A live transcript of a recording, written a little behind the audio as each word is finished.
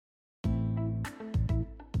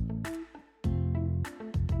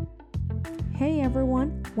Hey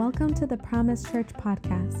everyone, welcome to the Promise Church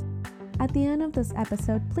podcast. At the end of this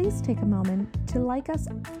episode, please take a moment to like us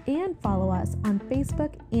and follow us on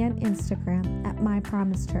Facebook and Instagram at My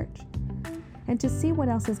Promise Church. And to see what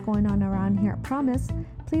else is going on around here at Promise,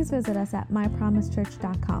 please visit us at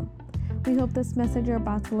mypromisechurch.com. We hope this message you're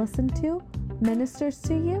about to listen to ministers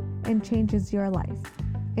to you and changes your life.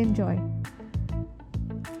 Enjoy.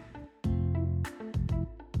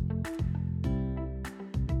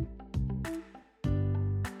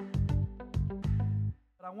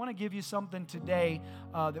 I want to give you something today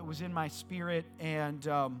that was in my spirit and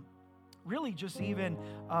really just even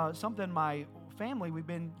something my family we've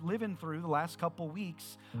been living through the last couple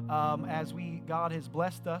weeks as God has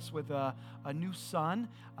blessed us with a new son,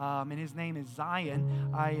 and his name is Zion.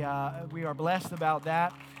 We are blessed about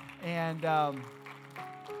that, and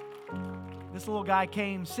this little guy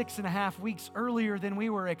came 6.5 weeks earlier than we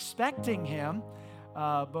were expecting him.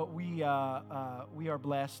 But we are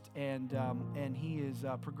blessed, and he is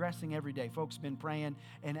progressing every day. Folks have been praying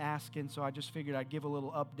and asking, so I just figured I'd give a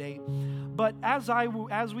little update. But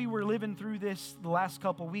as we were living through this the last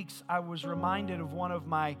couple weeks, I was reminded of one of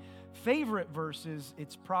my favorite verses.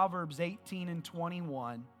 It's Proverbs 18 and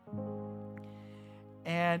 21.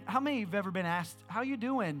 And how many have ever been asked, "How you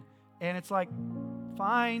doing?" And it's like,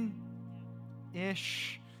 fine-ish.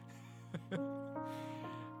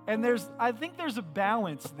 And I think there's a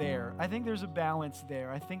balance there. I think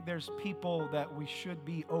there's people that we should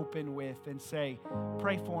be open with and say,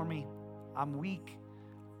 pray for me, I'm weak.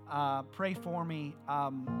 Pray for me,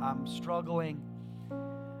 I'm struggling.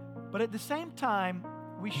 But at the same time,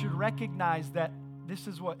 we should recognize that this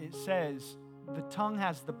is what it says. The tongue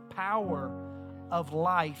has the power of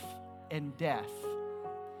life and death.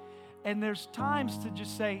 And there's times to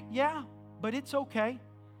just say, yeah, but it's okay.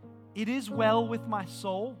 It is well with my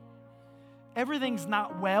soul. Everything's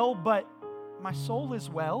not well, but my soul is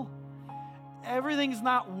well. Everything's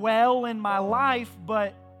not well in my life,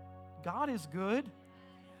 but God is good,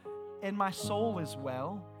 and my soul is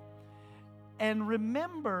well. And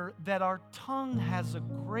remember that our tongue has a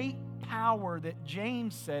great power that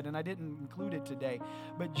James said, and I didn't include it today,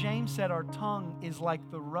 but James said our tongue is like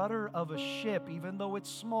the rudder of a ship. Even though it's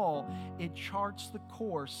small, it charts the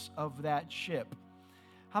course of that ship.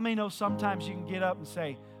 How many know sometimes you can get up and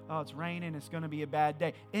say, oh, it's raining, it's going to be a bad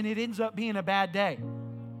day, and it ends up being a bad day?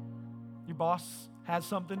 Your boss has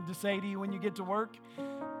something to say to you when you get to work.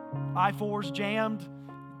 I-4's jammed,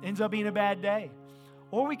 ends up being a bad day.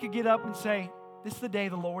 Or we could get up and say, this is the day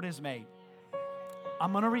the Lord has made.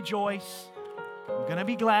 I'm going to rejoice. I'm going to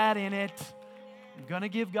be glad in it. I'm going to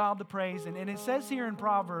give God the praise. And it says here in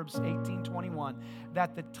Proverbs 18:21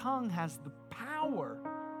 that the tongue has the power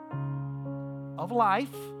of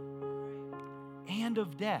life and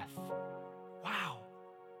of death. Wow.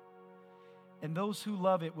 And those who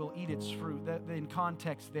love it will eat its fruit. In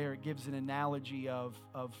context there, it gives an analogy of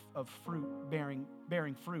fruit,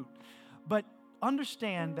 bearing fruit. But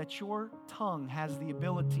understand that your tongue has the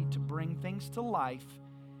ability to bring things to life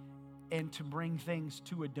and to bring things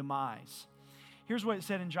to a demise. Here's what it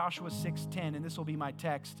said in Joshua 6:10, and this will be my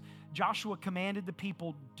text. Joshua commanded the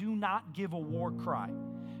people, do not give a war cry.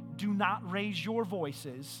 Do not raise your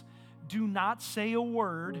voices. Do not say a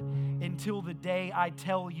word until the day I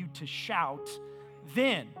tell you to shout.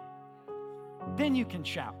 Then you can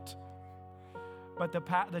shout. But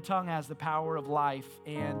the tongue has the power of life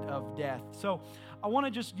and of death. So I want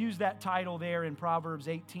to just use that title there in Proverbs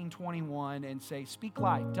 18:21 and say, speak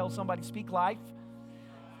life. Tell somebody, speak life.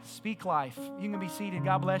 Speak life. You can be seated.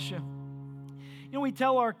 God bless you. You know, we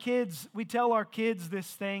tell our kids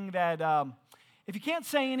this thing that if you can't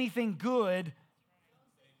say anything good,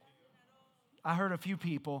 I heard a few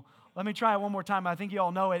people. Let me try it one more time. I think you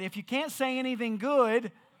all know it. If you can't say anything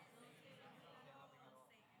good,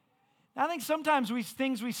 I think sometimes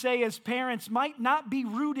things we say as parents might not be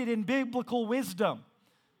rooted in biblical wisdom,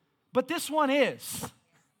 but this one is.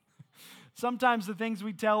 Sometimes the things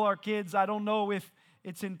we tell our kids, I don't know if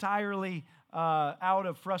it's entirely out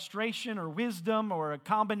of frustration or wisdom or a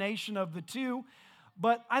combination of the two.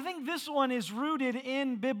 But I think this one is rooted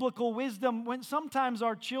in biblical wisdom when sometimes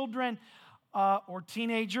our children or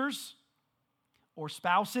teenagers or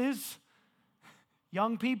spouses,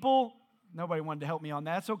 young people, nobody wanted to help me on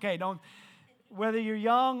that. It's okay. Whether you're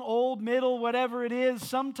young, old, middle, whatever it is,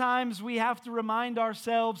 sometimes we have to remind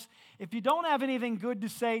ourselves, if you don't have anything good to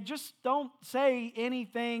say, just don't say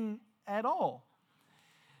anything at all.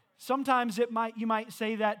 Sometimes you might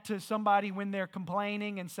say that to somebody when they're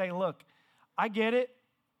complaining and say, look, I get it.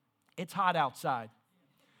 It's hot outside.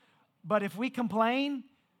 But if we complain,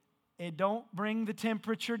 it don't bring the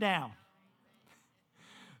temperature down.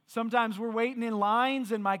 Sometimes we're waiting in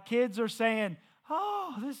lines and my kids are saying,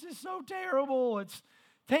 oh, this is so terrible. It's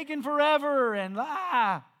taking forever and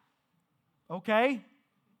Okay,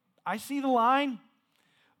 I see the line,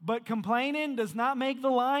 but complaining does not make the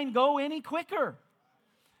line go any quicker.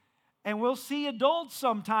 And we'll see adults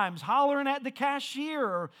sometimes hollering at the cashier,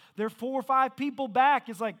 or there are 4 or 5 people back.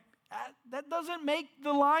 It's like, that doesn't make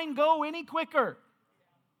the line go any quicker.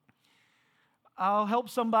 I'll help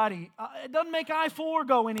somebody. It doesn't make I-4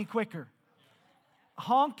 go any quicker.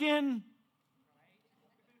 Honking,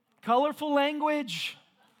 colorful language.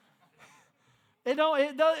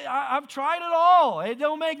 I've tried it all. It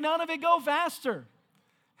don't make none of it go faster.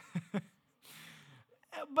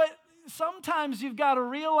 But sometimes you've got to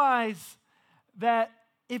realize that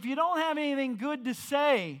if you don't have anything good to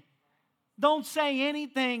say, don't say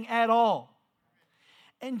anything at all.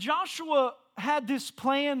 And Joshua had this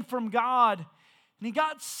plan from God, and he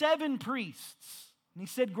got 7 priests. And he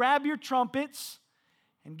said, grab your trumpets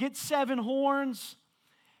and get 7 horns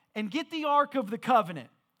and get the Ark of the Covenant.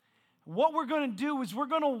 What we're going to do is we're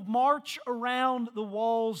going to march around the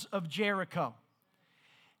walls of Jericho.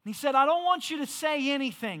 And he said, I don't want you to say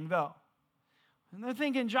anything, though. And they're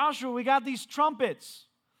thinking, Joshua, we got these trumpets.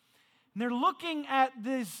 And they're looking at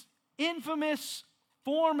this infamous,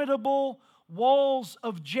 formidable walls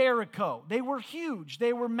of Jericho. They were huge.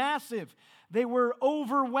 They were massive. They were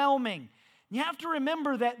overwhelming. You have to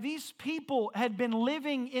remember that these people had been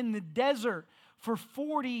living in the desert for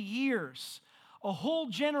 40 years. A whole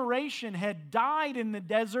generation had died in the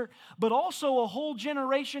desert, but also a whole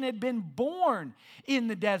generation had been born in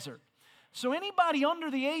the desert. So anybody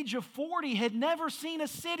under the age of 40 had never seen a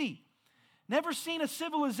city, never seen a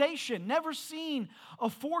civilization, never seen a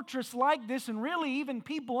fortress like this, and really even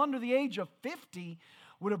people under the age of 50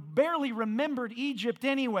 would have barely remembered Egypt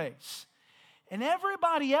anyways. And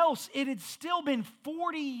everybody else, it had still been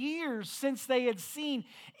 40 years since they had seen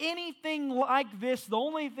anything like this. The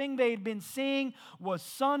only thing they had been seeing was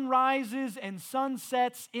sunrises and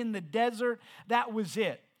sunsets in the desert. That was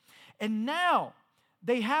it. And now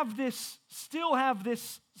they still have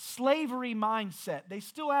this slavery mindset. They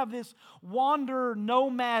still have this wanderer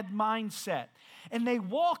nomad mindset. And they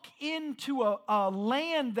walk into a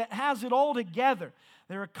land that has it all together.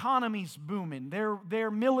 Their economy's booming.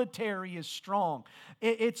 Their military is strong.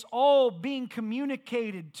 It's all being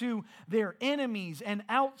communicated to their enemies and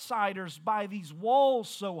outsiders by these walls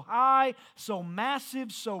so high, so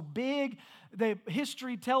massive, so big. The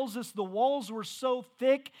history tells us the walls were so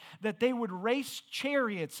thick that they would race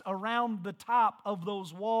chariots around the top of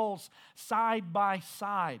those walls side by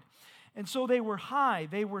side. And so they were high,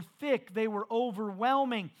 they were thick, they were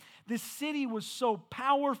overwhelming. This city was so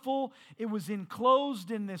powerful, it was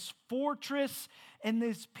enclosed in this fortress, and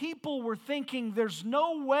these people were thinking there's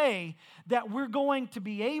no way that we're going to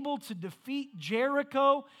be able to defeat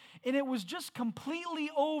Jericho. And it was just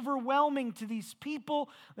completely overwhelming to these people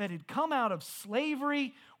that had come out of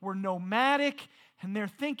slavery, were nomadic, and they're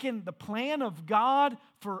thinking the plan of God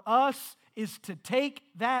for us is to take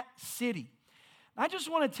that city. I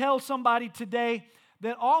just want to tell somebody today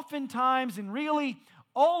that oftentimes, and really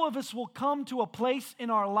all of us will come to a place in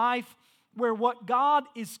our life where what God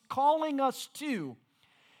is calling us to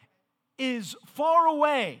is far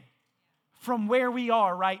away from where we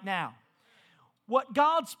are right now. What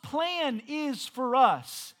God's plan is for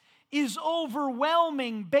us is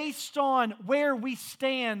overwhelming based on where we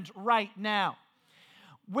stand right now.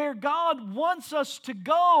 Where God wants us to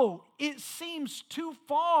go, it seems too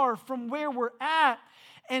far from where we're at.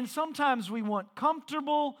 And sometimes we want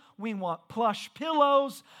comfortable, we want plush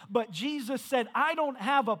pillows. But Jesus said, I don't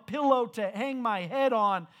have a pillow to hang my head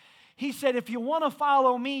on. He said, if you want to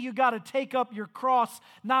follow me, you got to take up your cross,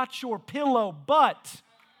 not your pillow. But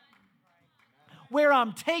where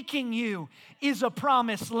I'm taking you is a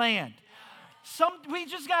promised land. We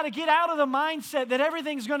just got to get out of the mindset that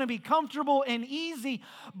everything's going to be comfortable and easy,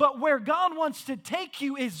 but where God wants to take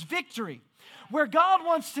you is victory. Where God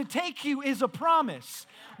wants to take you is a promise.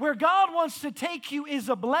 Where God wants to take you is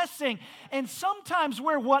a blessing. And sometimes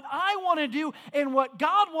where what I want to do and what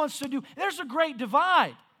God wants to do, there's a great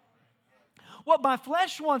divide. What my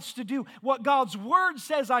flesh wants to do, what God's word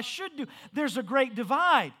says I should do, there's a great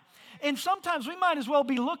divide. And sometimes we might as well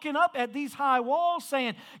be looking up at these high walls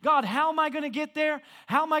saying, God, how am I going to get there?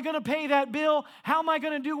 How am I going to pay that bill? How am I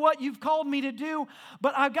going to do what you've called me to do?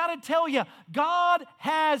 But I've got to tell you, God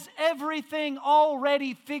has everything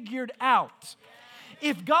already figured out.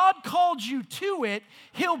 If God called you to it,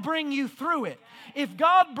 He'll bring you through it. If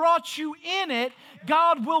God brought you in it,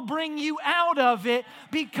 God will bring you out of it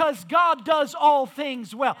because God does all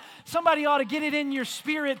things well. Somebody ought to get it in your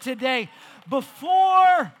spirit today.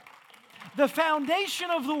 Before the foundation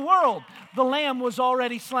of the world, the Lamb was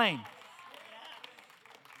already slain.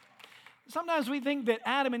 Sometimes we think that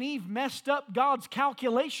Adam and Eve messed up God's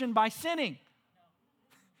calculation by sinning.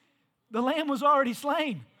 The Lamb was already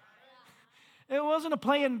slain. It wasn't a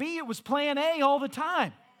plan B, it was plan A all the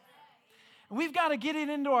time. We've got to get it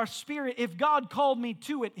into our spirit. If God called me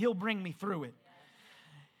to it, He'll bring me through it.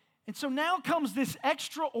 And so now comes this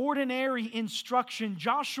extraordinary instruction.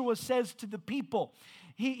 Joshua says to the people,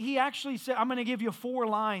 he actually said, I'm going to give you 4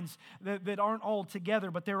 lines that aren't all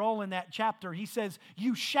together, but they're all in that chapter. He says,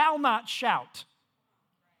 you shall not shout.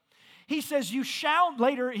 He says, you shall,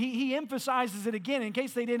 later he emphasizes it again in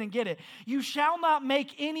case they didn't get it. You shall not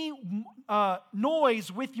make any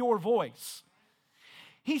noise with your voice.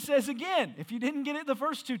 He says again, if you didn't get it the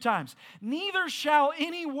first 2 times, neither shall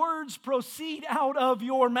any words proceed out of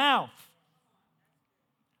your mouth.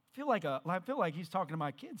 I feel like he's talking to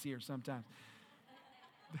my kids here sometimes.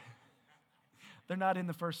 They're not in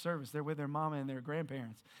the first service. They're with their mama and their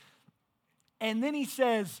grandparents. And then he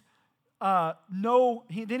says,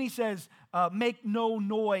 make no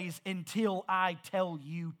noise until I tell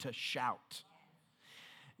you to shout.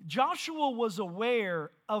 Joshua was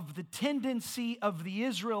aware of the tendency of the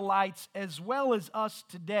Israelites as well as us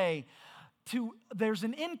today there's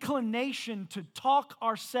an inclination to talk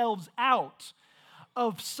ourselves out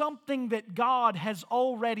of something that God has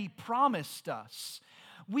already promised us.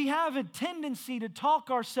 We have a tendency to talk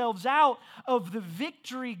ourselves out of the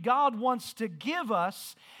victory God wants to give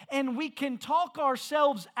us, and we can talk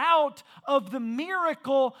ourselves out of the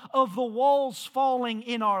miracle of the walls falling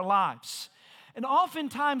in our lives. And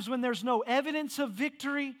oftentimes when there's no evidence of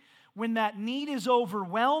victory, when that need is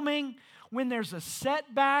overwhelming, when there's a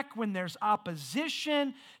setback, when there's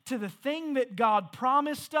opposition to the thing that God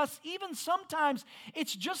promised us, even sometimes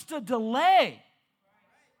it's just a delay.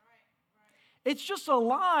 It's just a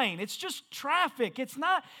line. It's just traffic.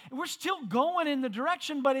 We're still going in the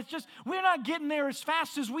direction, but we're not getting there as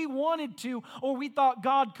fast as we wanted to or we thought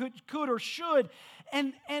God could or should.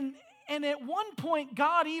 And at one point,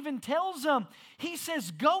 God even tells them, He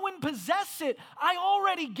says, go and possess it. I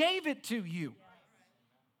already gave it to you.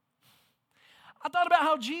 I thought about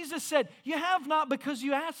how Jesus said, you have not because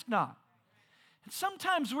you ask not. And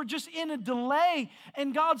sometimes we're just in a delay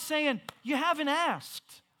and God's saying, you haven't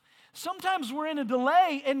asked. Sometimes we're in a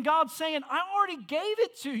delay and God's saying, I already gave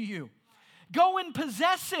it to you. Go and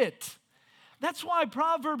possess it. That's why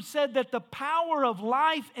Proverbs said that the power of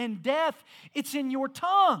life and death, it's in your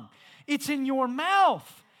tongue. It's in your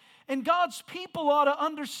mouth. And God's people ought to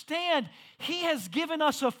understand He has given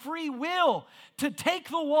us a free will to take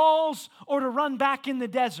the walls or to run back in the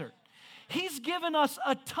desert. He's given us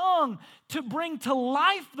a tongue to bring to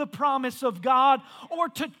life the promise of God or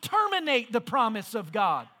to terminate the promise of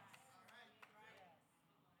God.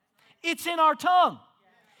 It's in our tongue.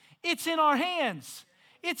 It's in our hands.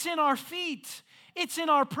 It's in our feet. It's in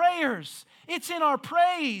our prayers. It's in our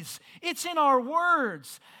praise. It's in our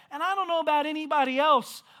words. And I don't know about anybody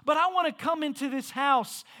else, but I want to come into this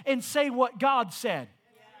house and say what God said.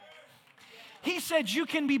 He said you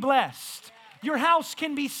can be blessed. Your house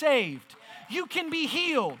can be saved. You can be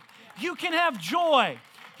healed. You can have joy.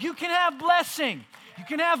 You can have blessing. You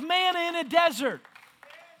can have manna in a desert.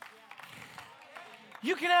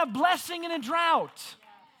 You can have blessing in a drought.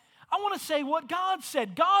 I want to say what God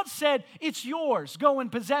said. God said, it's yours. Go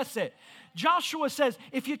and possess it. Joshua says,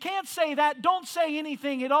 if you can't say that, don't say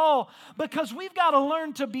anything at all, because we've got to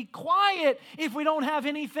learn to be quiet if we don't have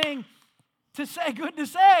anything good to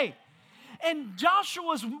say. And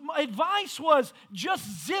Joshua's advice was,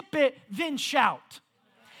 just zip it, then shout.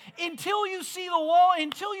 Until you see the wall,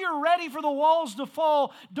 until you're ready for the walls to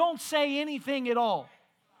fall, don't say anything at all.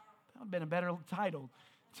 That would have been a better title.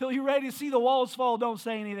 Until you're ready to see the walls fall, don't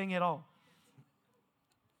say anything at all.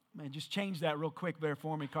 Man, just change that real quick there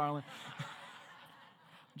for me, Carlin.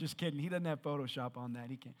 Just kidding. He doesn't have Photoshop on that.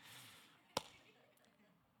 He can't.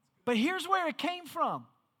 But here's where it came from.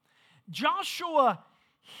 Joshua,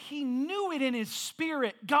 he knew it in his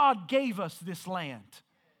spirit. God gave us this land.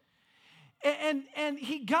 And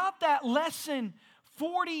he got that lesson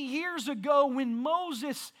 40 years ago when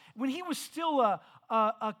Moses, when he was still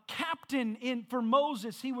a captain for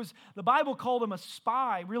Moses. The Bible called him a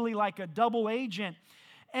spy, really like a double agent.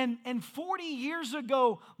 And 40 years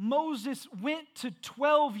ago, Moses went to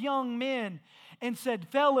 12 young men and said,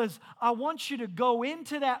 fellas, I want you to go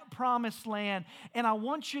into that promised land and I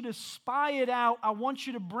want you to spy it out. I want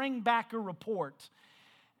you to bring back a report.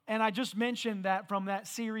 And I just mentioned that from that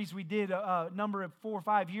series we did a number of 4 or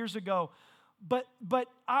 5 years ago. But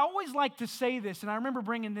I always like to say this, and I remember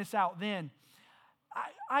bringing this out then.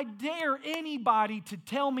 I dare anybody to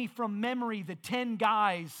tell me from memory the 10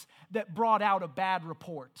 guys that brought out a bad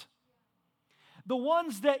report. The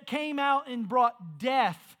ones that came out and brought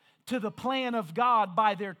death to the plan of God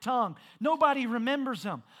by their tongue. Nobody remembers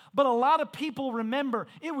them. But a lot of people remember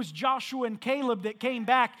it was Joshua and Caleb that came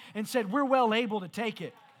back and said, we're well able to take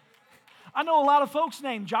it. I know a lot of folks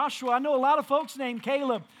named Joshua. I know a lot of folks named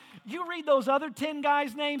Caleb. You read those other 10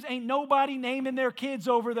 guys' names, ain't nobody naming their kids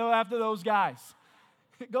over though after those guys.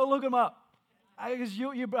 Go look them up.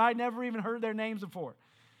 I never even heard their names before.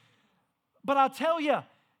 But I'll tell you,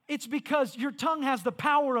 it's because your tongue has the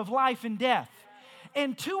power of life and death.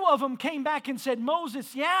 And 2 of them came back and said,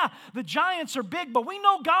 Moses, yeah, the giants are big, but we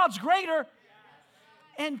know God's greater.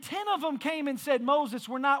 And 10 of them came and said, Moses,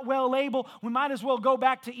 we're not well able. We might as well go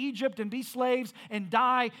back to Egypt and be slaves and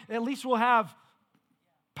die. At least we'll have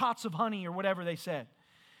pots of honey or whatever they said.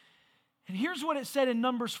 And here's what it said in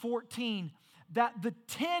Numbers 14. That the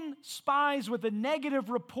 10 spies with a negative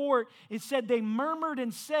report, it said they murmured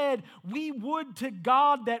and said, we would to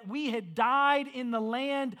God that we had died in the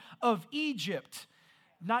land of Egypt.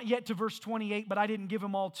 Not yet to verse 28, but I didn't give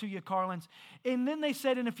them all to you, Carlins. And then they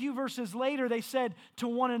said in a few verses later, they said to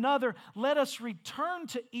one another, let us return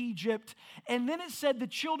to Egypt. And then it said the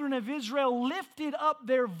children of Israel lifted up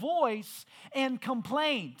their voice and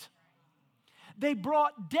complained. They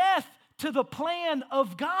brought death to the plan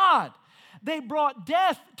of God. They brought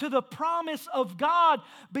death to the promise of God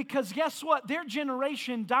because guess what? Their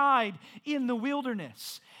generation died in the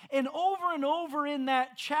wilderness. And over in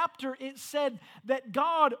that chapter, it said that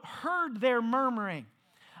God heard their murmuring.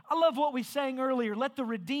 I love what we sang earlier. Let the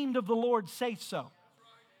redeemed of the Lord say so.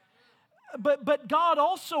 But God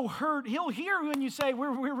also heard. He'll hear when you say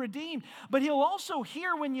we're redeemed. But He'll also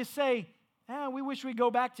hear when you say, we wish we'd go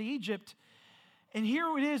back to Egypt. And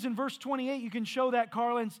here it is in verse 28. You can show that,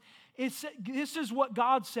 Carlins. This is what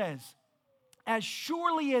God says. As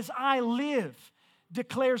surely as I live,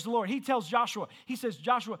 declares the Lord. He tells Joshua. He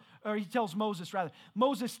tells Moses rather.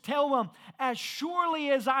 Moses, tell them, as surely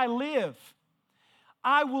as I live,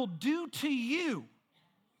 I will do to you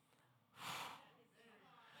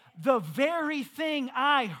the very thing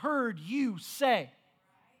I heard you say.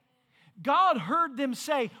 God heard them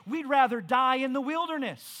say, we'd rather die in the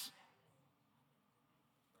wilderness.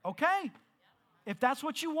 Okay. If that's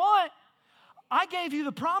what you want, I gave you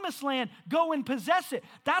the promised land, go and possess it.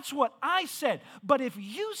 That's what I said. But if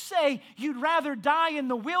you say you'd rather die in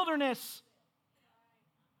the wilderness,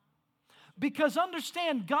 because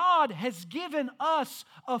understand, God has given us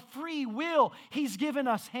a free will. He's given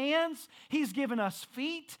us hands. He's given us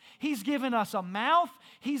feet. He's given us a mouth.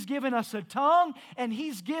 He's given us a tongue. And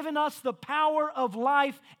He's given us the power of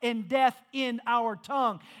life and death in our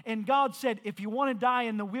tongue. And God said, if you want to die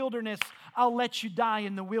in the wilderness, I'll let you die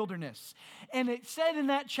in the wilderness. And it said in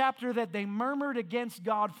that chapter that they murmured against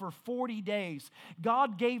God for 40 days.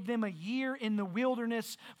 God gave them a year in the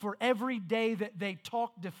wilderness for every day that they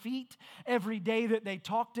talked defeat, every day that they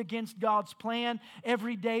talked against God's plan,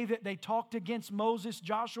 every day that they talked against Moses,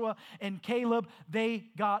 Joshua, and Caleb. They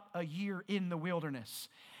got a year in the wilderness.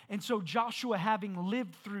 And so Joshua, having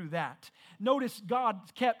lived through that, notice God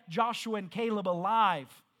kept Joshua and Caleb alive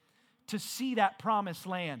to see that promised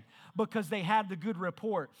land because they had the good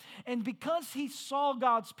report. And because He saw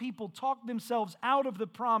God's people talk themselves out of the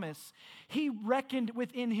promise, He reckoned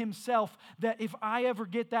within Himself that if I ever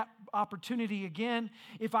get that opportunity again,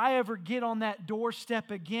 if I ever get on that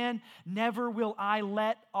doorstep again, never will I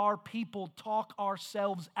let our people talk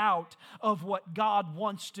ourselves out of what God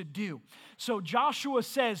wants to do. So Joshua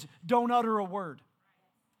says, don't utter a word.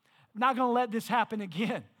 I'm not going to let this happen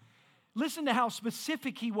again. Listen to how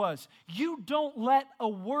specific he was. You don't let a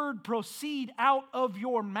word proceed out of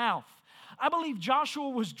your mouth. I believe Joshua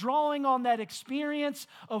was drawing on that experience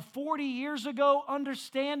of 40 years ago,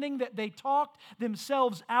 understanding that they talked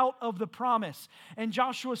themselves out of the promise. And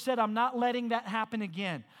Joshua said, I'm not letting that happen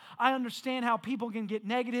again. I understand how people can get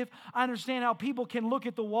negative. I understand how people can look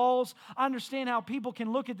at the walls. I understand how people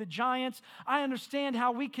can look at the giants. I understand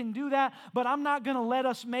how we can do that, but I'm not going to let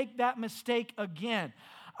us make that mistake again.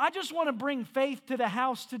 I just want to bring faith to the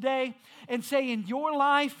house today and say in your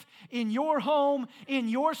life, in your home, in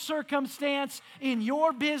your circumstance, in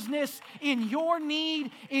your business, in your need,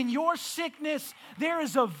 in your sickness, there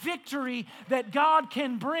is a victory that God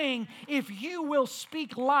can bring if you will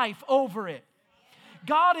speak life over it.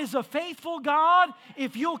 God is a faithful God.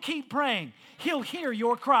 If you'll keep praying, He'll hear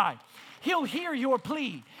your cry. He'll hear your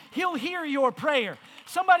plea. He'll hear your prayer.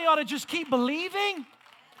 Somebody ought to just keep believing,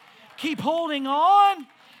 keep holding on,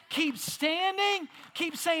 keep standing,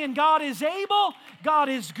 keep saying God is able, God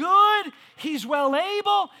is good, He's well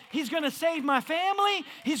able, He's going to save my family,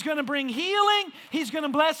 He's going to bring healing, He's going to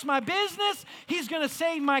bless my business, He's going to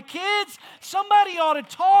save my kids. Somebody ought to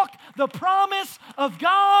talk the promise of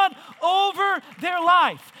God over their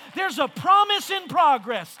life. There's a promise in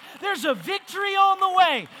progress. There's a victory on the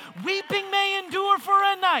way. Weeping may endure for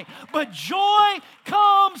a night, but joy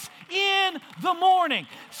comes in the morning.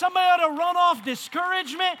 Somebody ought to run off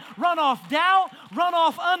discouragement, run off doubt, run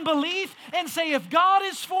off unbelief, and say, if God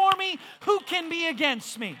is for me, who can be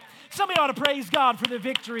against me? Somebody ought to praise God for the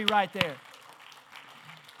victory right there.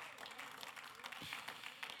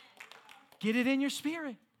 Get it in your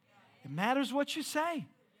spirit. It matters what you say.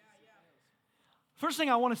 First thing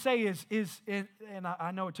I want to say is and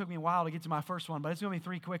I know it took me a while to get to my first one, but it's going to be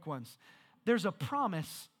 3 quick ones. There's a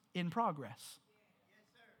promise in progress.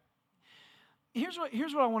 Here's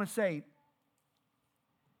what I want to say.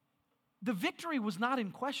 The victory was not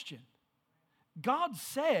in question. God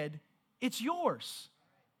said, it's yours.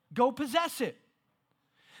 Go possess it.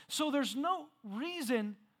 So there's no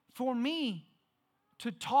reason for me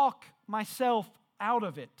to talk myself out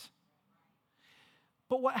of it.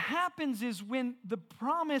 But what happens is when the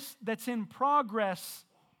promise that's in progress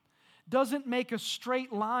doesn't make a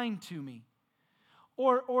straight line to me,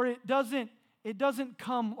 or it doesn't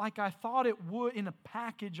come like I thought it would, in a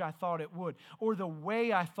package I thought it would, or the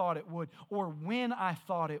way I thought it would, or when I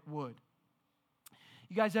thought it would.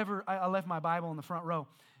 You guys ever, I left my Bible in the front row.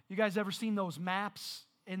 You guys ever seen those maps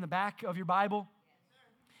in the back of your Bible?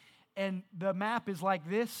 And the map is like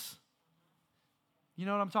this. You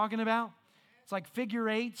know what I'm talking about? It's like figure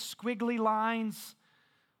eights, squiggly lines.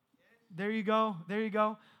 There you go. There you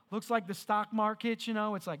go. Looks like the stock market, you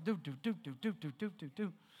know. It's like do, do, do, do, do, do, do, do,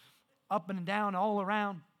 do. Up and down, all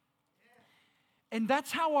around. And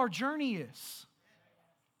that's how our journey is.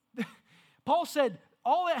 Paul said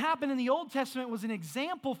all that happened in the Old Testament was an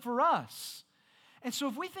example for us. And so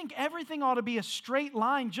if we think everything ought to be a straight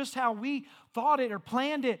line, just how we thought it or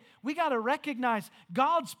planned it, we got to recognize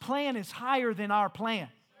God's plan is higher than our plan.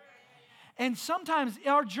 And sometimes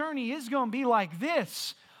our journey is going to be like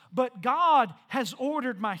this, but God has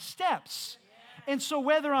ordered my steps. And so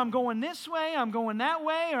whether I'm going this way, I'm going that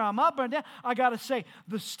way, or I'm up or down, I got to say,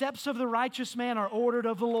 the steps of the righteous man are ordered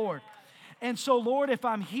of the Lord. And so, Lord, if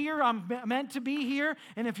I'm here, I'm meant to be here.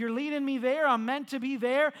 And if you're leading me there, I'm meant to be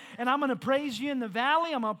there. And I'm going to praise you in the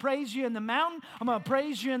valley. I'm going to praise you in the mountain. I'm going to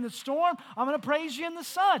praise you in the storm. I'm going to praise you in the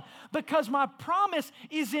sun. Because my promise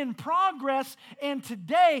is in progress. And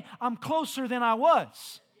today, I'm closer than I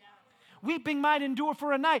was. Weeping might endure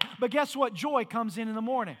for a night. But guess what? Joy comes in the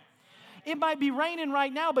morning. It might be raining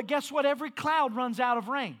right now. But guess what? Every cloud runs out of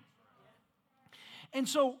rain. And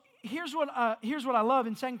so, here's what I love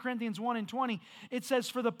in 2 Corinthians 1:20. It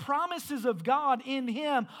says, for the promises of God in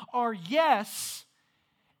Him are yes,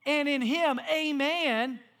 and in Him,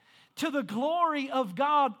 amen, to the glory of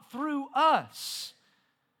God through us.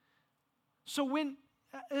 So when,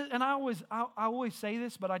 and I always say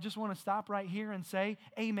this, but I just want to stop right here and say,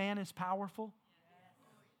 amen is powerful.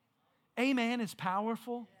 Amen is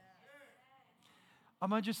powerful.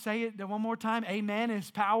 I'm going to just say it one more time. Amen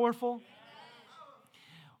is powerful.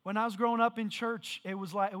 When I was growing up in church, it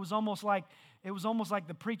was almost like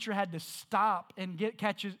the preacher had to stop and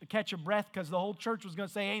catch a breath because the whole church was going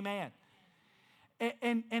to say amen.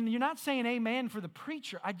 And you're not saying amen for the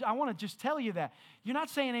preacher. I want to just tell you that. You're not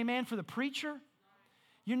saying amen for the preacher.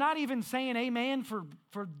 You're not even saying amen for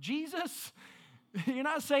Jesus. You're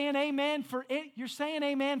not saying amen for it. You're saying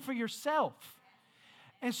amen for yourself.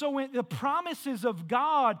 And so when the promises of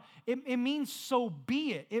God, it means so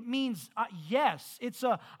be it. It means yes. It's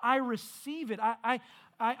I receive it. I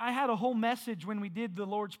had a whole message when we did the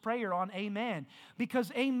Lord's Prayer on amen,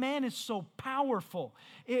 because amen is so powerful.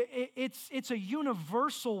 It's a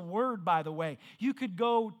universal word, by the way. You could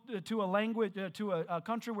go to a language, to a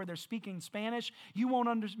country where they're speaking Spanish.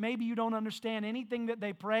 Maybe you don't understand anything that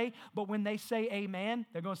they pray, but when they say amen,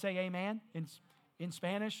 they're going to say amen in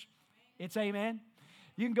Spanish. It's amen.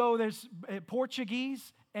 You can go, there's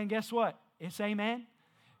Portuguese, and guess what? It's amen.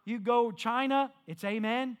 You go China, it's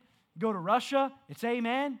amen. You go to Russia, it's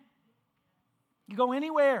amen. You go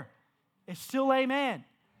anywhere, it's still amen.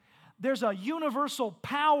 There's a universal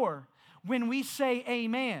power when we say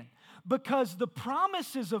amen, because the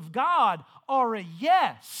promises of God are a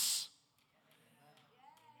yes.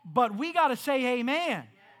 But we got to say amen.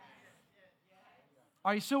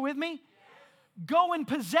 Are you still with me? go and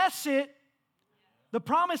possess it. The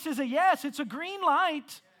promise is a yes, it's a green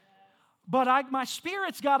light, but my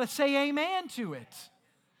spirit's got to say amen to it.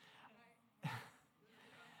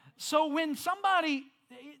 So when somebody,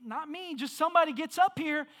 not me, just somebody gets up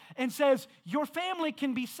here and says, your family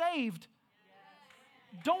can be saved,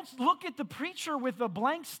 don't look at the preacher with a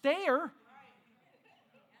blank stare.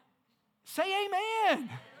 Say amen.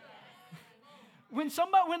 When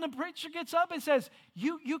the preacher gets up and says,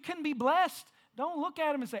 you can be blessed, don't look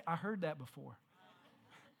at him and say, I heard that before.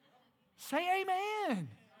 Say amen.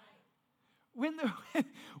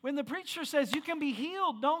 When the preacher says you can be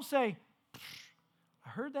healed, don't say, I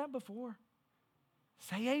heard that before.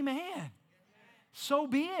 Say amen. So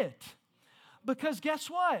be it. Because guess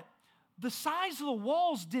what? The size of the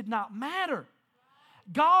walls did not matter.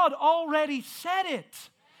 God already said it.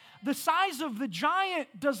 The size of the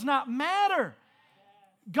giant does not matter.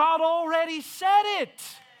 God already said it.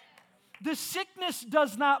 The sickness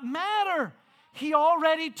does not matter. He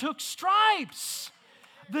already took stripes.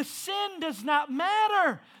 The sin does not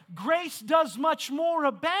matter. Grace does much more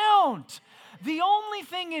abound. The only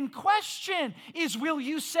thing in question is, will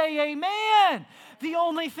you say amen? The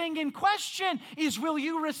only thing in question is, will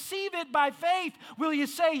you receive it by faith? Will you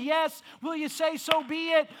say yes? Will you say so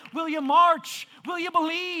be it? Will you march? Will you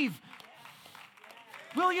believe?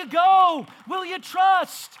 Will you go? Will you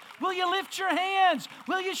trust? Will you lift your hands?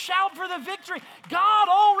 Will you shout for the victory? God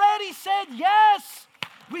already said yes.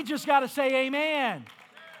 We just got to say amen.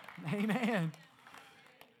 Amen.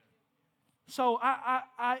 So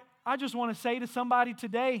I just want to say to somebody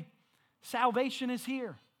today, salvation is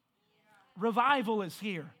here. Revival is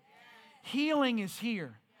here. Healing is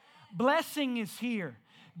here. Blessing is here.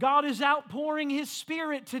 God is outpouring His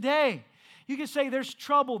Spirit today. You could say there's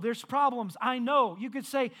trouble, there's problems. I know. You could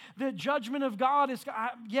say the judgment of God is,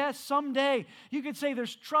 yes, someday. You could say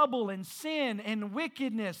there's trouble and sin and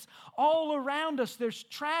wickedness all around us. There's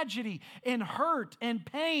tragedy and hurt and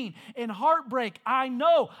pain and heartbreak. I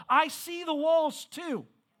know. I see the walls too.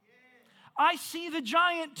 I see the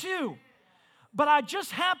giant too. But I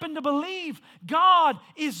just happen to believe God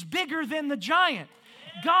is bigger than the giant.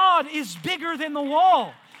 God is bigger than the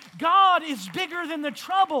wall. God is bigger than the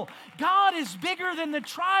trouble. God is bigger than the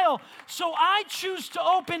trial. So I choose to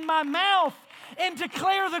open my mouth and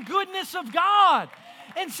declare the goodness of God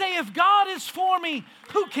and say, if God is for me,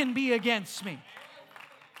 who can be against me?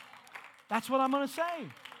 That's what I'm going to say.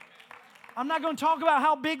 I'm not going to talk about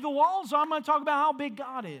how big the walls are. I'm going to talk about how big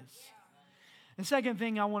God is. The second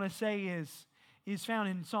thing I want to say is found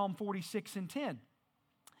in Psalm 46 and 10.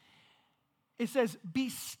 It says, be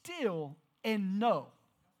still and know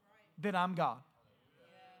that I'm God.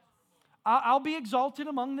 I'll be exalted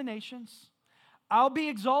among the nations. I'll be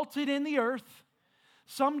exalted in the earth.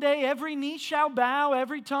 Someday every knee shall bow,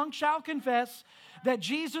 every tongue shall confess that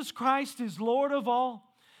Jesus Christ is Lord of all.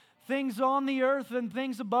 Things on the earth and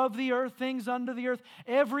things above the earth, things under the earth.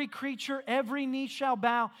 Every creature, every knee shall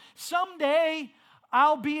bow. Someday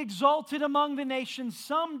I'll be exalted among the nations.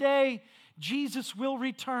 Someday Jesus will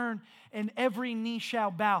return and every knee shall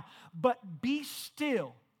bow. But be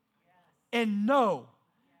still and know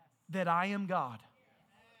that I am God.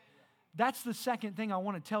 That's the second thing I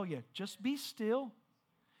want to tell you. Just be still.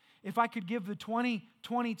 If I could give the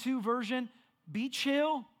 2022 version, be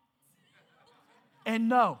chill and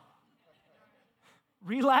know.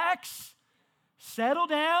 Relax, settle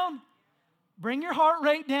down, bring your heart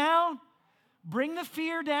rate down, bring the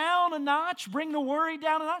fear down a notch, bring the worry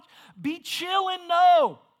down a notch. Be chill and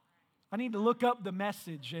know. I need to look up the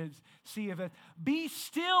message and see if it. Be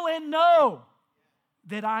still and know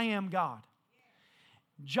that I am God.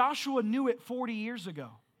 Joshua knew it 40 years ago.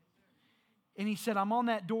 And he said, I'm on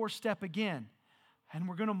that doorstep again. And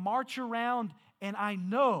we're going to march around, and I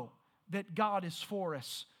know that God is for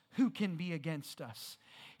us. Who can be against us?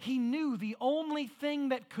 He knew the only thing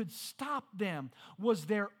that could stop them was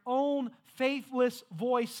their own faithless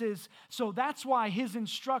voices. So that's why his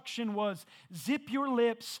instruction was, zip your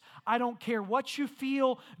lips. I don't care what you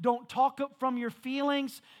feel. Don't talk up from your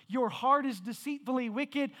feelings. Your heart is deceitfully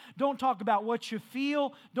wicked. Don't talk about what you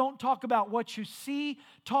feel. Don't talk about what you see.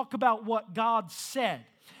 Talk about what God said.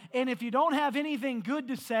 And if you don't have anything good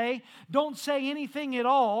to say, don't say anything at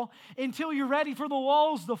all until you're ready for the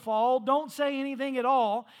walls to fall. Don't say anything at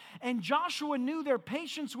all. And Joshua knew their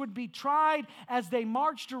patience would be tried as they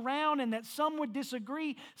marched around, and that some would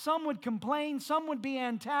disagree, some would complain, some would be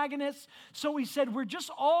antagonists. So he said, we're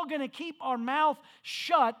just all going to keep our mouth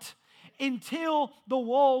shut until the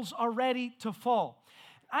walls are ready to fall.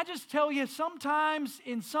 I just tell you, sometimes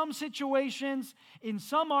in some situations, in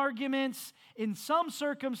some arguments, in some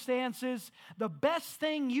circumstances, the best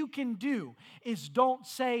thing you can do is don't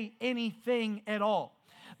say anything at all.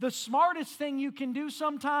 The smartest thing you can do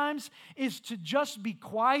sometimes is to just be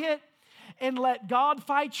quiet and let God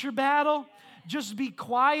fight your battle. Just be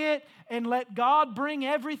quiet and let God bring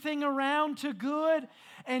everything around to good.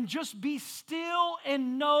 And just be still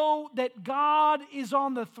and know that God is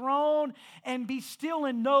on the throne, and be still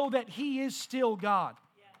and know that He is still God.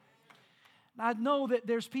 I know that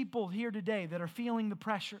there's people here today that are feeling the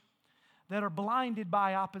pressure, that are blinded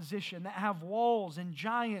by opposition, that have walls and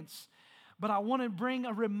giants. But I want to bring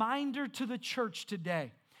a reminder to the church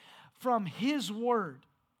today from His Word.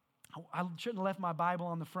 I shouldn't have left my Bible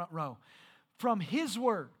on the front row. From His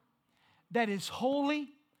Word that is holy,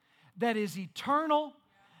 that is eternal,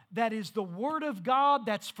 that is the Word of God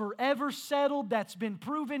that's forever settled, that's been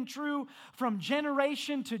proven true from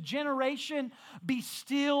generation to generation. Be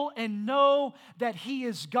still and know that He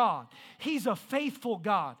is God. He's a faithful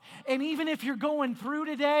God. And even if you're going through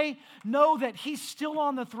today, know that He's still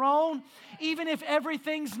on the throne. Even if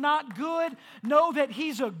everything's not good, know that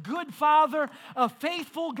He's a good Father, a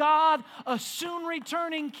faithful God, a soon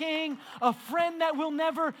returning King, a friend that will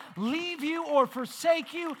never leave you or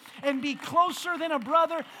forsake you and be closer than a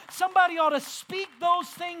brother. Somebody ought to speak those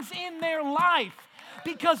things in their life,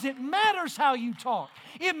 because it matters how you talk.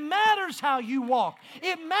 It matters how you walk.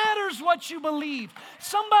 It matters what you believe.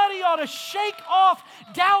 Somebody ought to shake off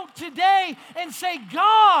doubt today and say,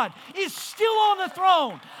 God is still on the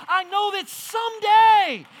throne. I know that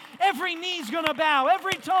someday every knee's going to bow,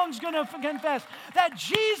 every tongue's going to confess that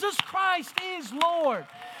Jesus Christ is Lord.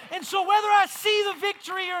 And so whether I see the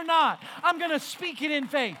victory or not, I'm going to speak it in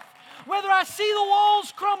faith. Whether I see the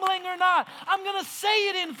walls crumbling or not, I'm going to say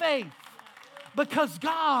it in faith, because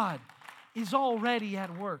God is already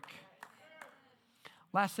at work.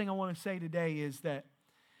 Last thing I want to say today is that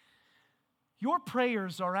your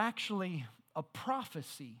prayers are actually a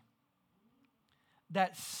prophecy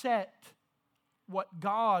that set what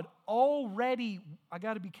God already, I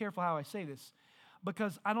got to be careful how I say this,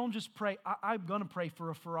 because I don't just pray, I'm going to pray for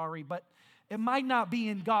a Ferrari, but it might not be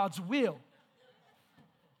in God's will.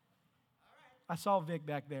 I saw Vic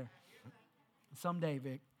back there. Someday,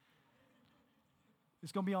 Vic.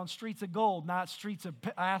 It's going to be on streets of gold, not streets of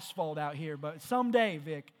asphalt out here. But someday,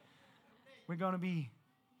 Vic, we're going to be.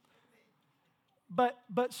 But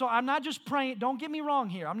so I'm not just praying. Don't get me wrong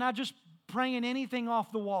here. I'm not just praying anything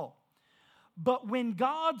off the wall. But when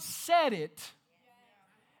God said it,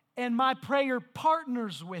 and my prayer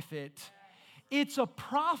partners with it, it's a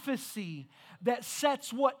prophecy that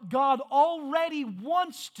sets what God already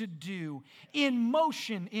wants to do in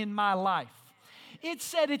motion in my life. It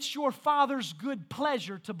said it's your Father's good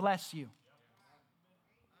pleasure to bless you.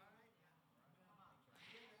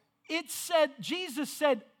 It said, Jesus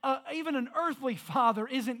said, even an earthly father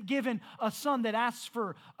isn't given a son that asks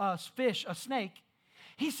for a fish, a snake.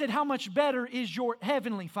 He said, how much better is your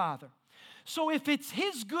heavenly Father? So if it's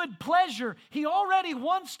His good pleasure, He already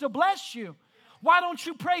wants to bless you. Why don't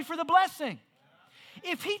you pray for the blessing?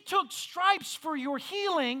 If He took stripes for your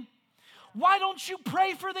healing, why don't you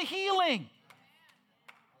pray for the healing?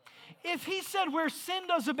 If He said where sin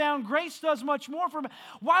does abound, grace does much more for me,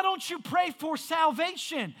 why don't you pray for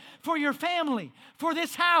salvation for your family, for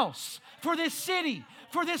this house, for this city,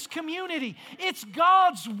 for this community? It's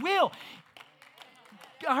God's will.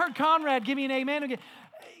 I heard Conrad give me an amen again.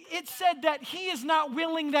 It said that He is not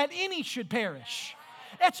willing that any should perish.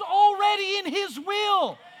 It's already in His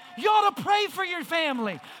will. You ought to pray for your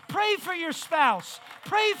family. Pray for your spouse.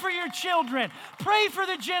 Pray for your children. Pray for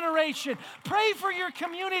the generation. Pray for your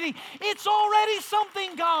community. It's already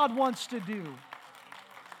something God wants to do.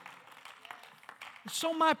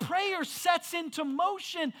 So my prayer sets into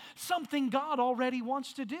motion something God already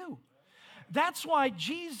wants to do. That's why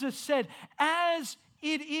Jesus said, as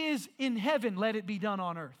it is in heaven, let it be done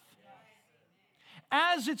on earth.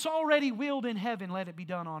 As it's already willed in heaven, let it be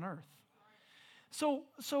done on earth. So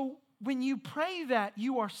when you pray that,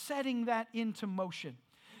 you are setting that into motion.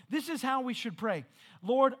 This is how we should pray.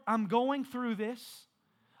 Lord, I'm going through this.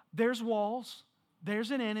 There's walls.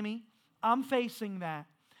 There's an enemy. I'm facing that.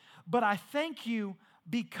 But I thank you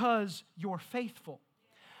because you're faithful.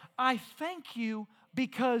 I thank you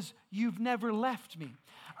because you've never left me.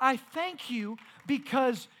 I thank you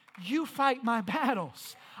because you fight my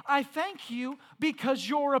battles. I thank you because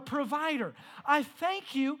you're a provider. I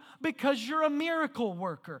thank you because you're a miracle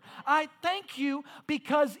worker. I thank you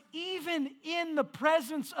because even in the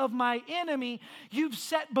presence of my enemy, you've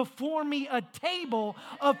set before me a table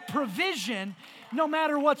of provision. No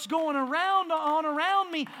matter what's going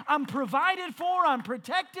around me, I'm provided for, I'm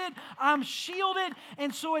protected, I'm shielded,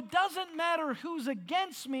 and so it doesn't matter who's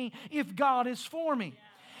against me if God is for me.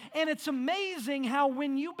 And it's amazing how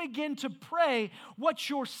when you begin to pray, what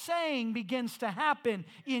you're saying begins to happen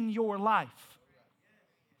in your life.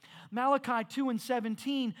 Malachi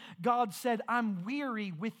 2:17, God said, I'm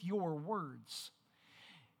weary with your words.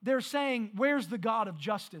 They're saying, where's the God of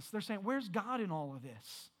justice? They're saying, where's God in all of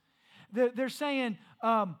this? They're saying,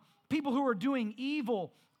 people who are doing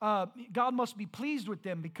evil, God must be pleased with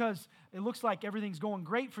them because it looks like everything's going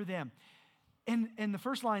great for them. And the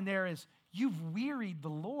first line there is, you've wearied the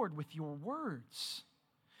Lord with your words.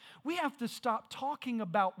 We have to stop talking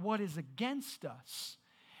about what is against us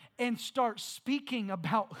and start speaking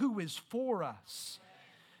about who is for us.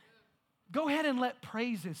 Go ahead and let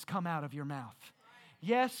praises come out of your mouth.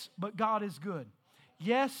 Yes, but God is good.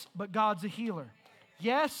 Yes, but God's a healer.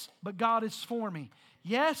 Yes, but God is for me.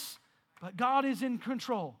 Yes, but God is in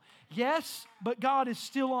control. Yes, but God is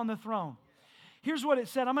still on the throne. Here's what it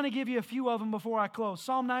said. I'm going to give you a few of them before I close.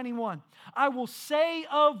 Psalm 91. I will say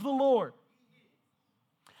of the Lord.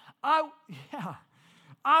 I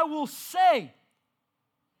will say.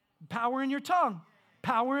 Power in your tongue.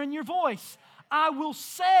 Power in your voice. I will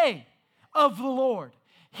say of the Lord.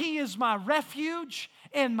 He is my refuge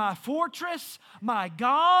and my fortress, my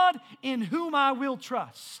God in whom I will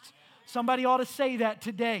trust. Somebody ought to say that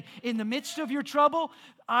today. In the midst of your trouble,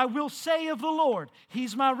 I will say of the Lord,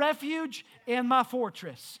 He's my refuge and my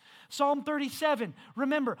fortress. Psalm 37,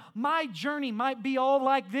 remember, my journey might be all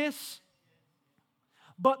like this,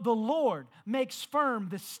 but the Lord makes firm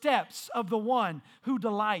the steps of the one who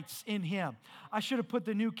delights in Him. I should have put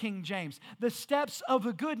the New King James. The steps of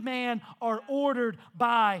a good man are ordered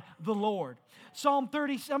by the Lord. Psalm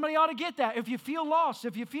 30, somebody ought to get that. If you feel lost,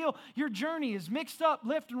 if you feel your journey is mixed up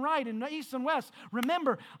left and right and east and west,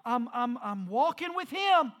 remember, I'm walking with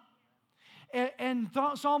Him. And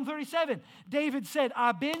Psalm 37, David said,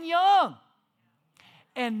 I've been young,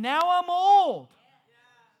 and now I'm old.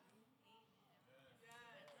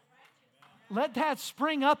 Let that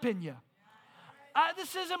spring up in you.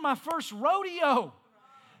 This isn't my first rodeo.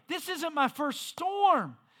 This isn't my first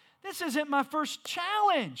storm. This isn't my first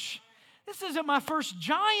challenge. This isn't my first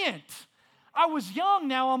giant. I was young,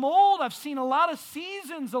 now I'm old. I've seen a lot of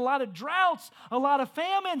seasons, a lot of droughts, a lot of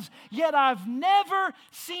famines, yet I've never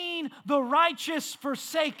seen the righteous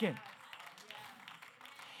forsaken.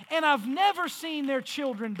 And I've never seen their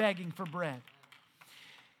children begging for bread.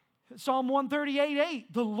 Psalm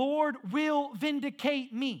 138:8, the Lord will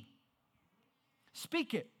vindicate me.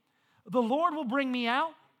 Speak it. The Lord will bring me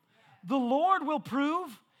out. The Lord will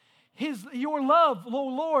prove your love, O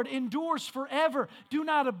Lord, endures forever. Do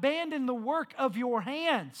not abandon the work of your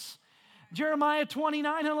hands. Jeremiah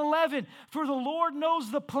 29:11, for the Lord knows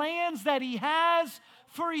the plans that He has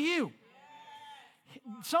for you.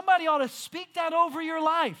 Somebody ought to speak that over your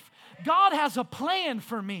life. God has a plan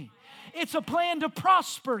for me. It's a plan to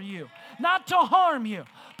prosper you, not to harm you.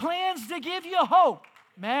 Plans to give you hope,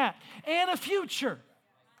 Matt, and a future.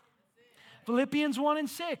 Philippians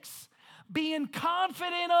 1:6. Being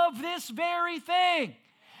confident of this very thing,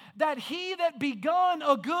 that He that begun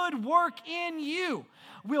a good work in you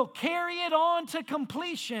will carry it on to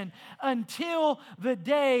completion until the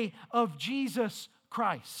day of Jesus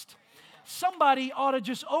Christ. Somebody ought to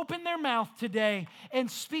just open their mouth today and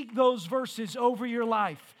speak those verses over your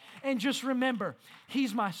life. And just remember,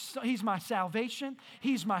 He's my salvation.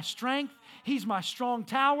 He's my strength. He's my strong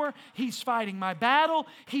tower. He's fighting my battle.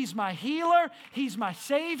 He's my healer. He's my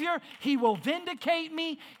Savior. He will vindicate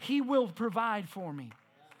me. He will provide for me.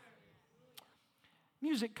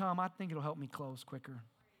 Music come. I think it'll help me close quicker.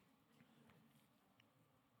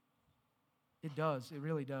 It does. It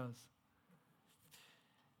really does.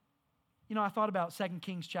 You know, I thought about 2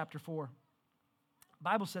 Kings chapter 4. The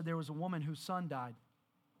Bible said there was a woman whose son died.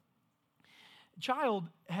 Child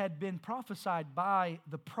had been prophesied by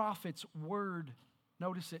the prophet's word.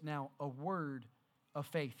 Notice it now, a word of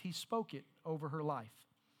faith. He spoke it over her life.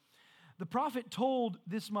 The prophet told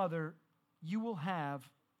this mother, you will have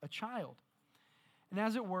a child. And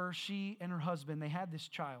as it were, she and her husband, they had this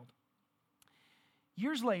child.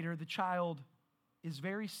 Years later, the child is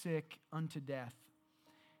very sick unto death.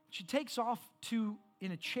 She takes off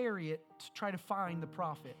in a chariot to try to find the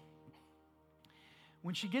prophet.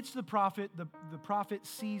 When she gets to the prophet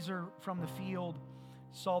sees her from the field,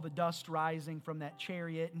 saw the dust rising from that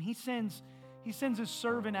chariot, and he sends his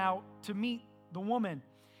servant out to meet the woman.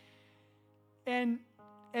 And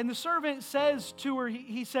the servant says to her,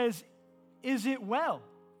 he says, "Is it well?"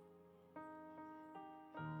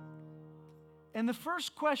 And the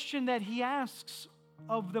first question that he asks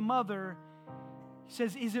of the mother, he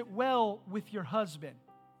says, "Is it well with your husband?"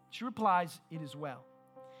 She replies, "It is well."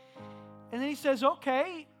 And then he says,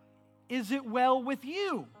 "Okay, is it well with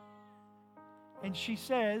you?" And she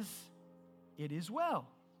says, "It is well."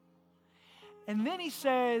 And then he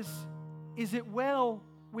says, "Is it well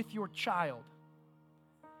with your child?"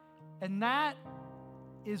 And that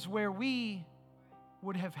is where we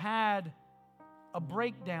would have had a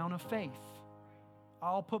breakdown of faith.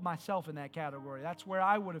 I'll put myself in that category. That's where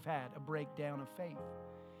I would have had a breakdown of faith.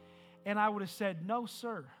 And I would have said, "No,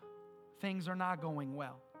 sir, things are not going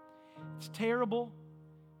well. It's terrible.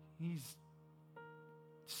 He's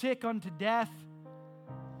sick unto death."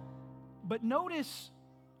 But notice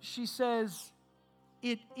she says,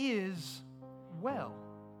 "It is well."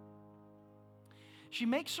 She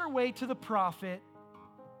makes her way to the prophet,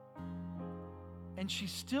 and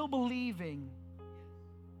she's still believing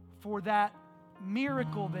for that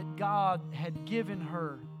miracle that God had given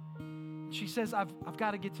her. She says, I've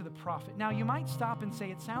got to get to the prophet. Now, you might stop and say,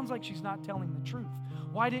 it sounds like she's not telling the truth.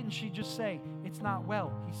 Why didn't she just say, "It's not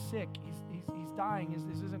well, he's sick, he's dying,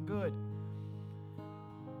 this isn't good"?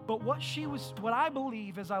 But what I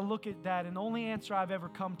believe as I look at that, and the only answer I've ever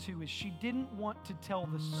come to, is she didn't want to tell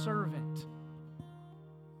the servant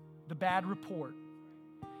the bad report.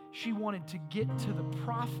 She wanted to get to the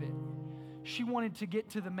prophet. She wanted to get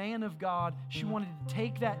to the man of God. She wanted to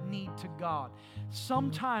take that need to God.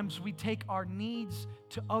 Sometimes we take our needs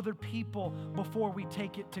to other people before we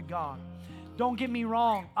take it to God. Don't get me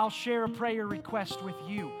wrong, I'll share a prayer request with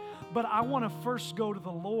you. But I want to first go to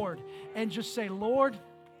the Lord and just say, "Lord,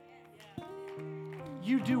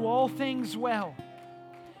 you do all things well."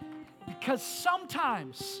 Because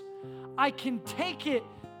sometimes I can take it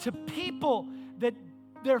to people that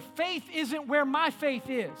their faith isn't where my faith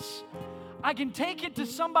is. I can take it to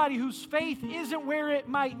somebody whose faith isn't where it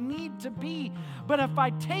might need to be. But if I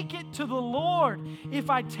take it to the Lord, if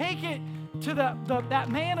I take it to that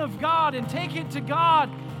man of God and take it to God,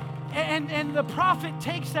 and the prophet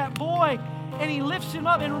takes that boy and he lifts him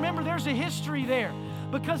up. And remember, there's a history there,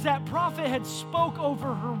 because that prophet had spoke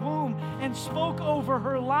over her womb and spoke over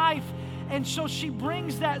her life. And so she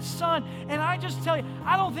brings that son. And I just tell you,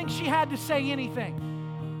 I don't think she had to say anything.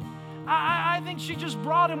 I think she just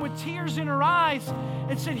brought him with tears in her eyes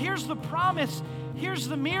and said, "Here's the promise. Here's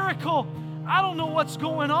the miracle. I don't know what's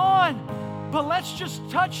going on, but let's just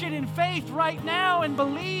touch it in faith right now and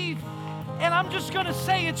believe." And I'm just going to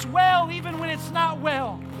say it's well even when it's not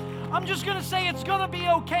well. I'm just going to say it's going to be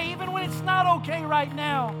okay even when it's not okay right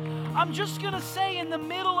now. I'm just going to say in the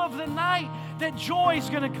middle of the night that joy is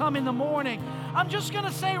going to come in the morning. I'm just going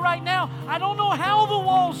to say right now, I don't know how the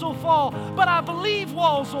walls will fall, but I believe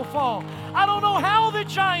walls will fall. I don't know how the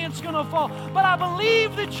giant's going to fall, but I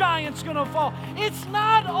believe the giant's going to fall. It's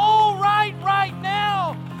not all right right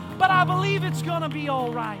now, but I believe it's going to be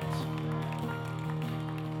all right.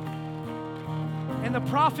 And the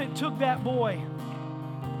prophet took that boy,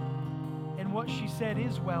 and what she said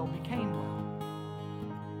is well became well.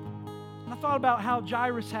 And I thought about how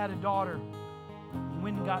Jairus had a daughter and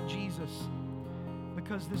went and got Jesus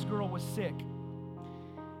because this girl was sick.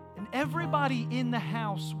 And everybody in the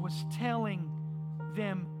house was telling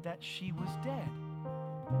them that she was dead.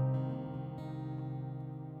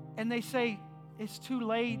 And they say, "It's too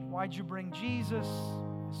late. Why'd you bring Jesus?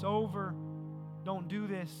 It's over. Don't do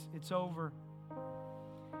this. It's over."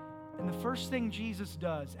 And the first thing Jesus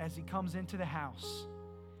does as he comes into the house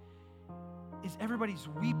is everybody's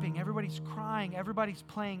weeping, everybody's crying, everybody's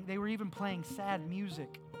playing. They were even playing sad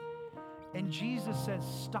music. And Jesus says,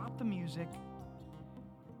 "Stop the music.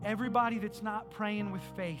 Everybody that's not praying with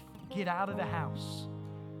faith, get out of the house.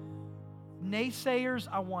 Naysayers,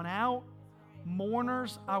 I want out.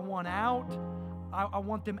 Mourners, I want out. I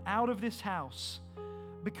want them out of this house."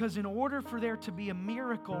 Because in order for there to be a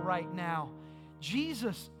miracle right now,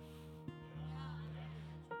 Jesus,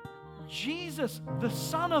 the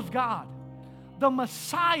Son of God, the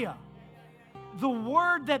Messiah, the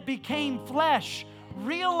Word that became flesh,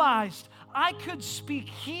 realized I could speak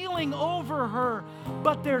healing over her,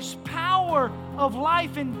 but there's power of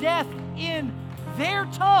life and death in their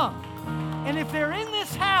tongue. And if they're in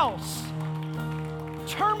this house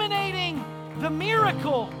terminating the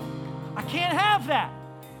miracle, I can't have that.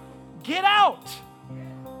 Get out.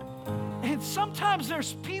 And sometimes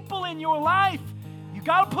there's people in your life you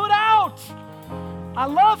got to put out. I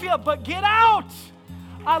love you, but get out.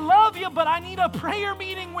 I love you, but I need a prayer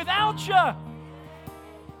meeting without you.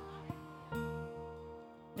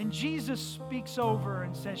 And Jesus speaks over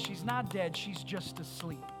and says, she's not dead, she's just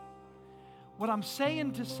asleep. What I'm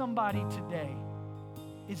saying to somebody today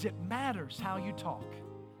is it matters how you talk.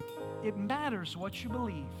 It matters what you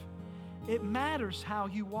believe. It matters how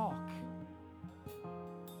you walk.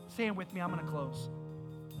 Stand with me, I'm going to close.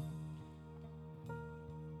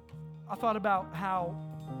 I thought about how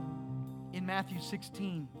in Matthew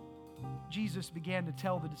 16, Jesus began to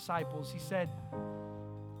tell the disciples, he said,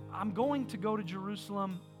 I'm going to go to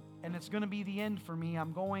Jerusalem, and it's going to be the end for me.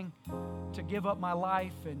 I'm going to give up my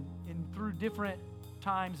life. And through different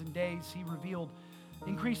times and days, he revealed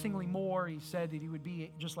increasingly more. He said that he would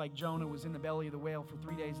be just like Jonah was in the belly of the whale for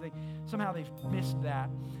 3 days. Somehow they've missed that.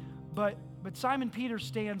 But Simon Peter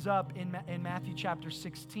stands up in Matthew chapter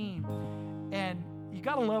 16, and you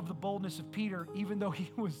got to love the boldness of Peter, even though he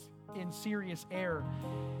was in serious error.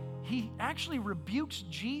 He actually rebukes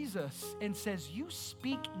Jesus and says, you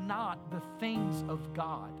speak not the things of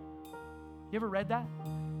God. You ever read that?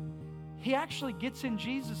 He actually gets in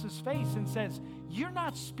Jesus' face and says, you're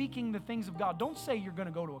not speaking the things of God. Don't say you're going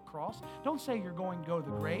to go to a cross. Don't say you're going to go to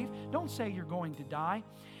the grave. Don't say you're going to die.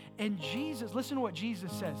 And Jesus, listen to what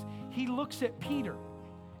Jesus says. He looks at Peter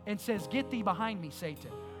and says, get thee behind me,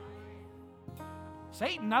 Satan.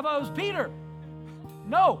 Satan? I thought it was Peter.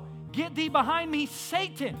 No, get thee behind me,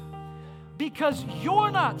 Satan. Because you're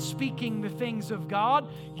not speaking the things of God,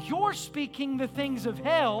 you're speaking the things of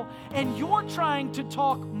hell, and you're trying to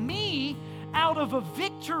talk me out of a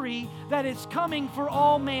victory that is coming for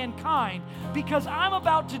all mankind. Because I'm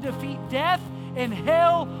about to defeat death and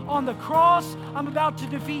hell on the cross. I'm about to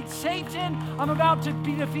defeat Satan. I'm about to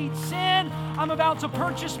defeat sin. I'm about to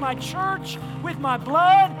purchase my church with my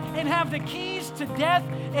blood and have the keys to death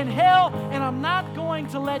and hell. And I'm not going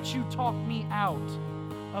to let you talk me out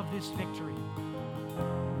of this victory.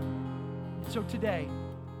 So today,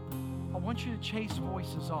 I want you to chase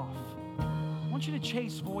voices off. I want you to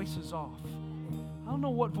chase voices off. I don't know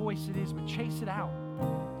what voice it is, but chase it out.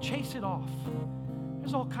 Chase it off.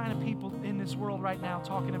 There's all kind of people in this world right now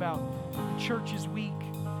talking about the church is weak,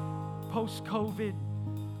 post-COVID,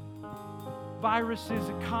 viruses,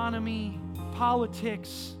 economy,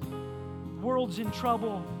 politics, world's in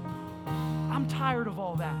trouble. I'm tired of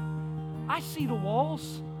all that. I see the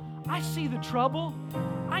walls. I see the trouble.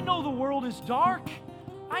 I know the world is dark.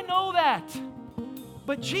 I know that.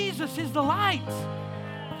 But Jesus is the light.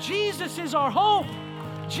 Jesus is our hope.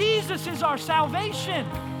 Jesus is our salvation.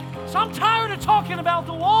 So I'm tired of talking about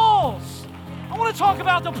the walls. I want to talk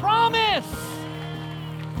about the promise.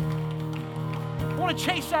 I want to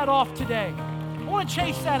chase that off today. I want to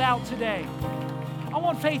chase that out today. I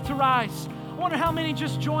want faith to rise. I wonder how many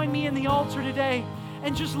just join me in the altar today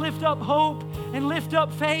and just lift up hope and lift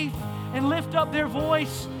up faith and lift up their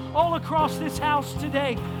voice all across this house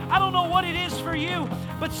today. I don't know what it is for you,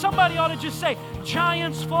 but somebody ought to just say,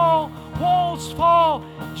 giants fall, walls fall.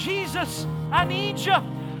 Jesus, I need you.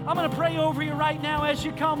 I'm going to pray over you right now as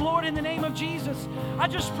you come. Lord, in the name of Jesus, I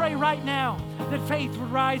just pray right now that faith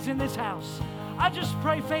would rise in this house. I just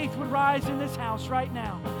pray faith would rise in this house right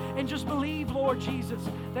now. And just believe, Lord Jesus,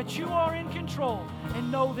 that you are in control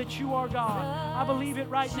and know that you are God. I believe it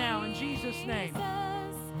right now in Jesus' name.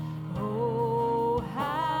 Oh,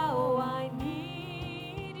 how I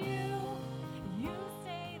need you. You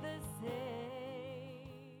stay the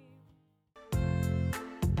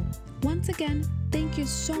same. Once again, thank you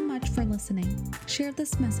so much for listening. Share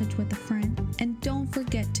this message with a friend and don't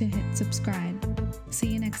forget to hit subscribe. See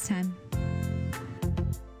you next time.